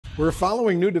We're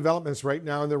following new developments right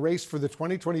now in the race for the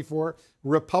 2024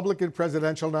 Republican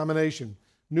presidential nomination.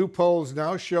 New polls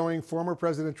now showing former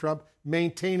President Trump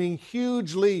maintaining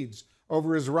huge leads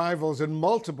over his rivals in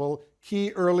multiple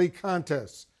key early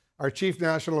contests. Our chief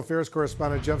national affairs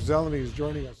correspondent, Jeff Zeleny, is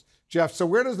joining us. Jeff, so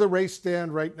where does the race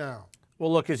stand right now?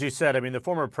 Well, look, as you said, I mean, the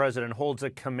former president holds a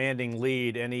commanding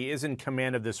lead, and he is in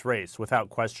command of this race,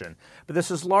 without question. But this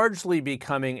is largely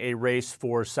becoming a race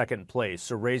for second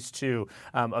place, a race to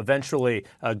eventually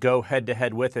go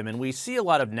head-to-head with him. And we see a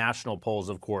lot of national polls,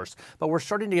 of course, but we're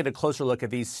starting to get a closer look at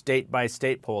these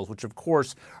state-by-state polls, which, of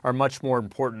course, are much more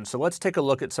important. So let's take a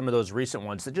look at some of those recent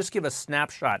ones that just give a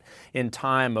snapshot in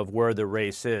time of where the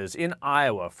race is. In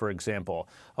Iowa, for example,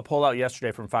 a poll out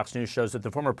yesterday from Fox News shows that the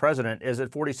former president is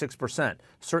at 46%.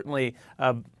 Certainly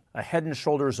a head and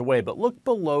shoulders away. But look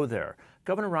below there.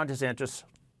 Governor Ron DeSantis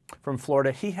from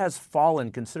Florida, he has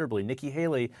fallen considerably. Nikki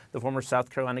Haley, the former South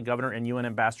Carolina governor and UN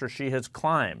ambassador, she has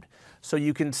climbed. So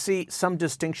you can see some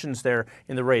distinctions there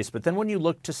in the race. But then when you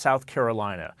look to South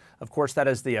Carolina, of course, that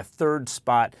is the third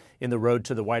spot in the road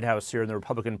to the White House here in the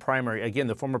Republican primary. Again,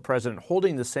 the former president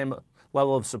holding the same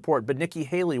level of support, but Nikki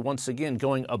Haley once again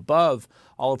going above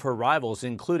all of her rivals,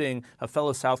 including a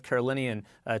fellow South Carolinian,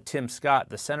 Tim Scott,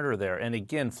 the senator there. And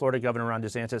again, Florida Governor Ron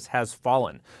DeSantis has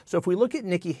fallen. So if we look at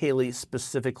Nikki Haley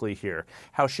specifically here,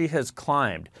 how she has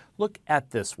climbed, look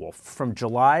at this, Wolf. From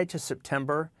July to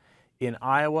September in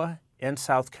Iowa and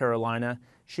South Carolina,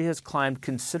 she has climbed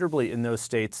considerably in those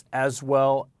states, as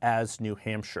well as New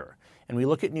Hampshire. And we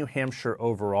look at New Hampshire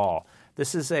overall.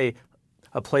 This is a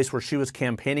place where she was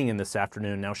campaigning in this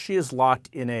afternoon. Now, she is locked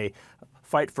in a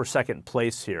fight for second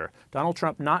place here. Donald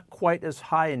Trump not quite as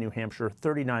high in New Hampshire,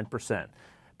 39%.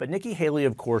 But Nikki Haley,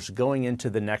 of course, going into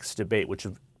the next debate, which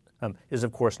is,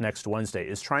 of course, next Wednesday,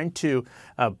 is trying to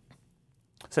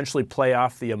essentially play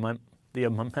off the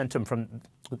momentum from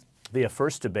the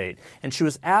first debate. And she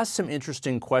was asked some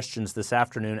interesting questions this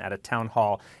afternoon at a town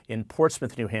hall in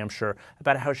Portsmouth, New Hampshire,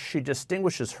 about how she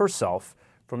distinguishes herself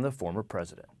from the former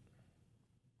president.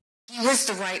 He was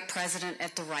the right president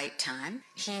at the right time.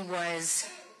 He was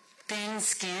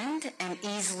thin-skinned and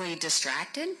easily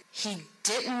distracted. He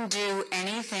didn't do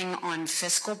anything on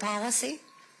fiscal policy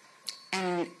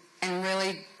and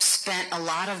really spent a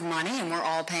lot of money, and we're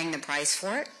all paying the price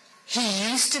for it.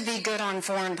 He used to be good on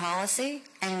foreign policy,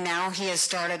 and now he has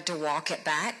started to walk it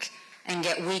back and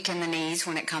get weak in the knees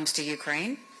when it comes to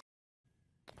Ukraine.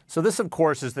 So this, of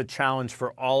course, is the challenge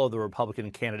for all of the Republican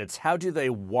candidates. How do they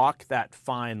walk that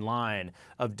fine line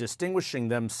of distinguishing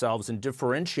themselves and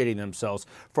differentiating themselves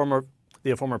from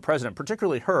the former president,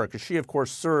 particularly her, because she, of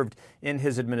course, served in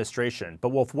his administration. But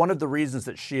Wolf, one of the reasons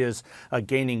that she is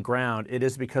gaining ground, it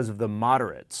is because of the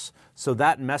moderates. So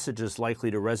that message is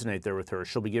likely to resonate there with her.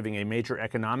 She'll be giving a major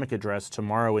economic address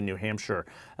tomorrow in New Hampshire,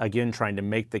 again, trying to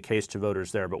make the case to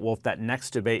voters there. But Wolf, that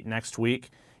next debate next week,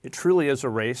 it truly is a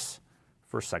race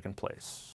for second place.